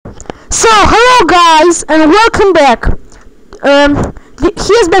So, hello guys, and welcome back.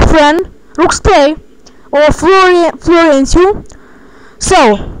 Here's my friend, Ruxplay, or Florencio.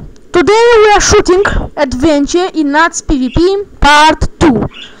 So, today we are shooting Adventure in nutzpvp Part 2.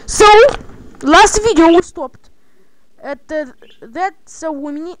 So, last video we stopped at that, so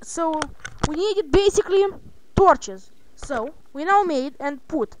we needed basically torches. So, we now made and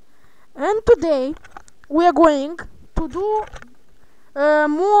put. And today, we are going to do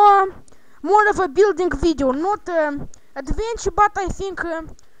more of a building video, not adventure, but I think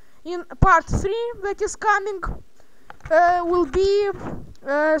in part 3 that is coming will be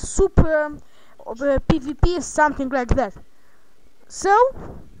PvP, something like that. So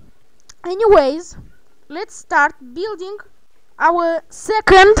anyways, let's start building our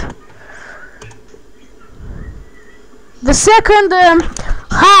second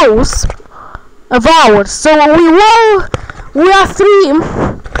house of ours. So we are three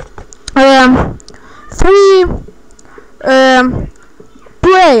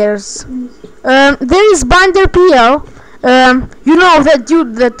players. There is Bander PL. You know that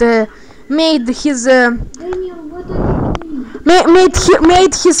dude that made his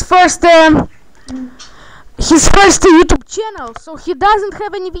made his first YouTube channel. So he doesn't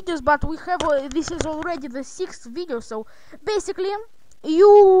have any videos, but we have this is already the 6th video. So basically,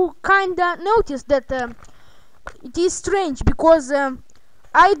 you kinda notice that it is strange because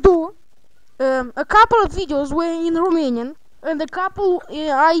I do a couple of videos were in Romanian and a couple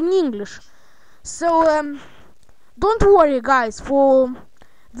are in English. So don't worry, guys. For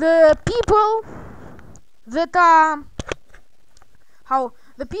the people that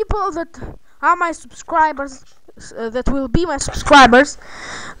are my subscribers, that will be my subscribers,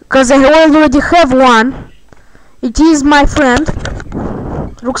 because I already have one. It is my friend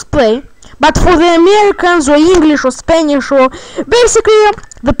Ruxplay. But for the Americans or English or Spanish or basically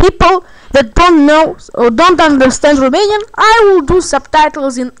the people that don't know or don't understand Romanian, I will do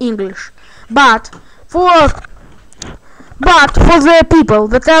subtitles in English. But for the people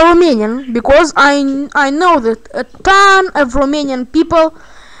that are Romanian, because I know that a ton of Romanian people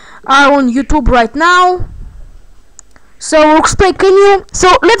are on YouTube right now. So Ruxplay,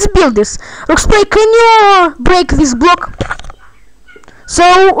 let's build this. Ruxplay, can you break this block? So,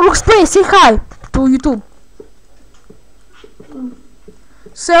 Ruxplay, say hi to YouTube.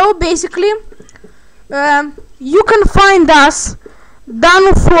 So, basically, you can find us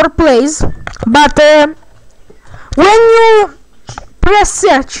down 4 plays, but when you press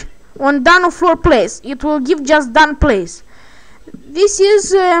search on down 4 plays, it will give just done plays. This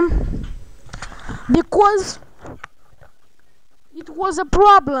is because it was a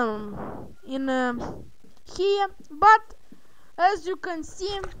problem in here, but as you can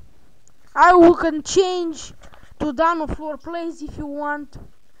see, I can change to down floor plays if you want,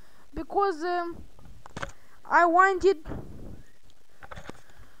 because I want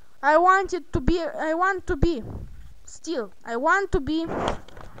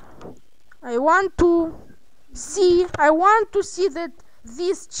to see that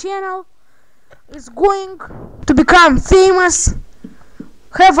this channel is going to become famous,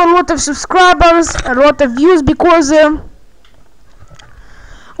 have a lot of subscribers, a lot of views, because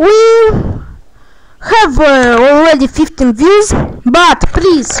we have already 15 views. But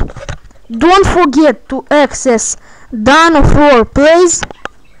please don't forget to access down floor plays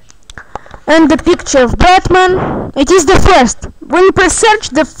and the picture of Batman. It is the first. When you press search,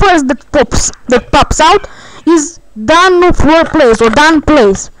 the first that pops out is down floor plays or done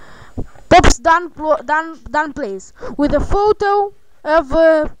plays. Pops done plays with a photo of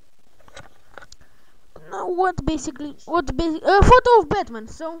a photo of Batman.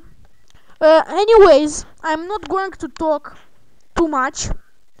 So anyways, I'm not going to talk too much.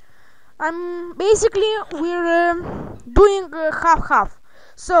 We're doing half.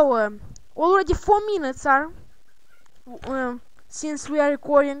 So already 4 minutes are since we are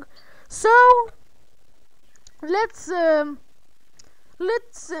recording. So I'll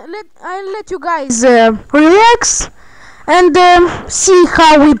let you guys relax and see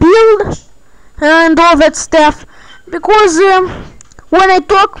how we build and all that stuff, because when I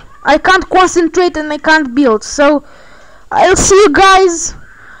talk I can't concentrate and I can't build. So I'll see you guys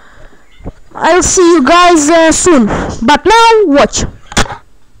soon, but now watch.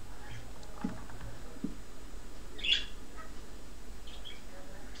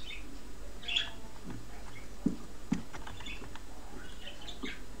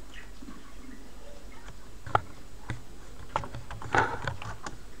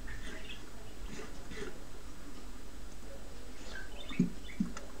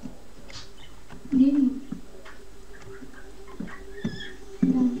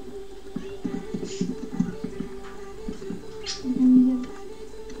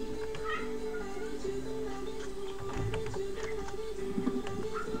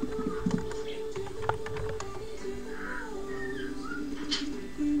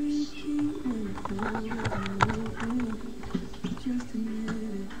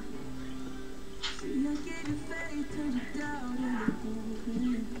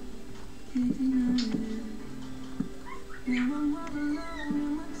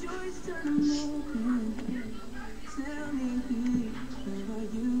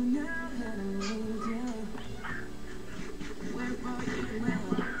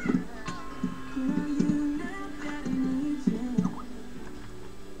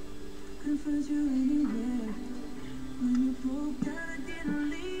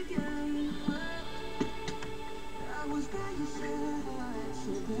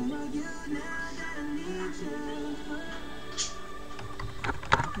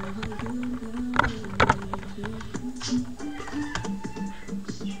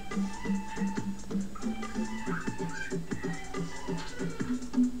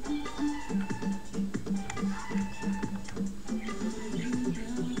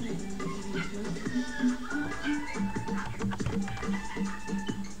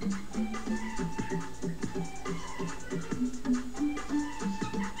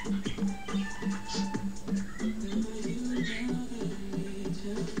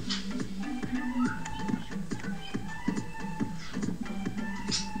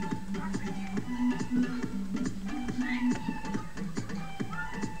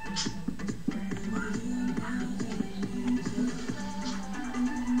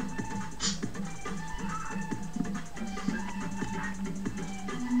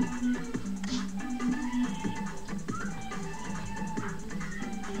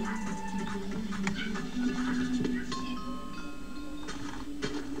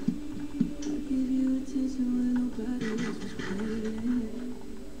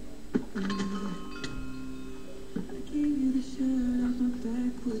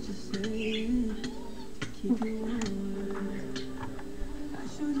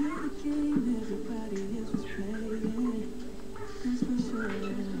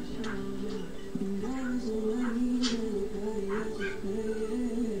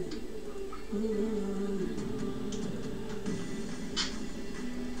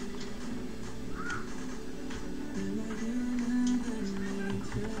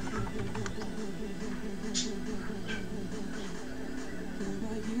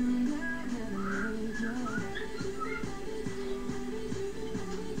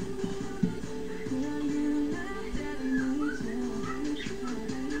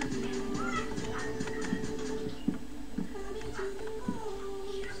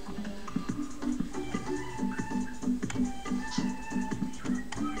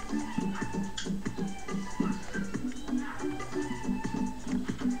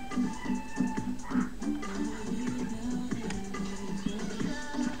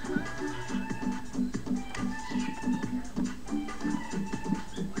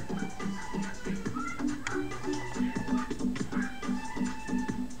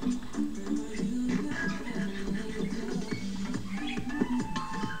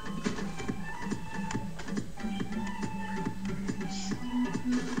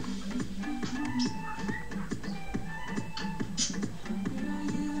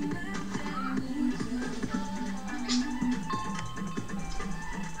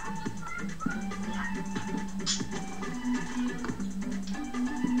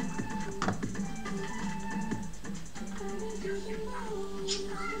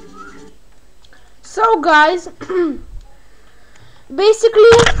 So guys,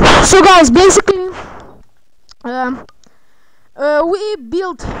 basically, we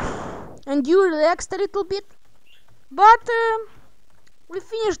built and you relaxed a little bit, but we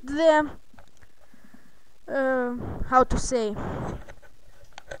finished the how to say,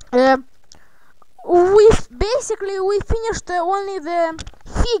 we finished only the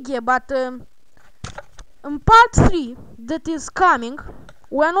figure, but in part 3 that is coming,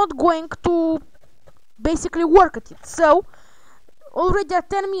 we're not going to basically work at it. So already at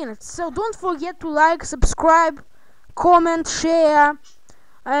 10 minutes, so don't forget to like, subscribe, comment, share.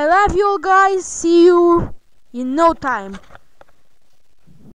 I love you all guys. See you in no time.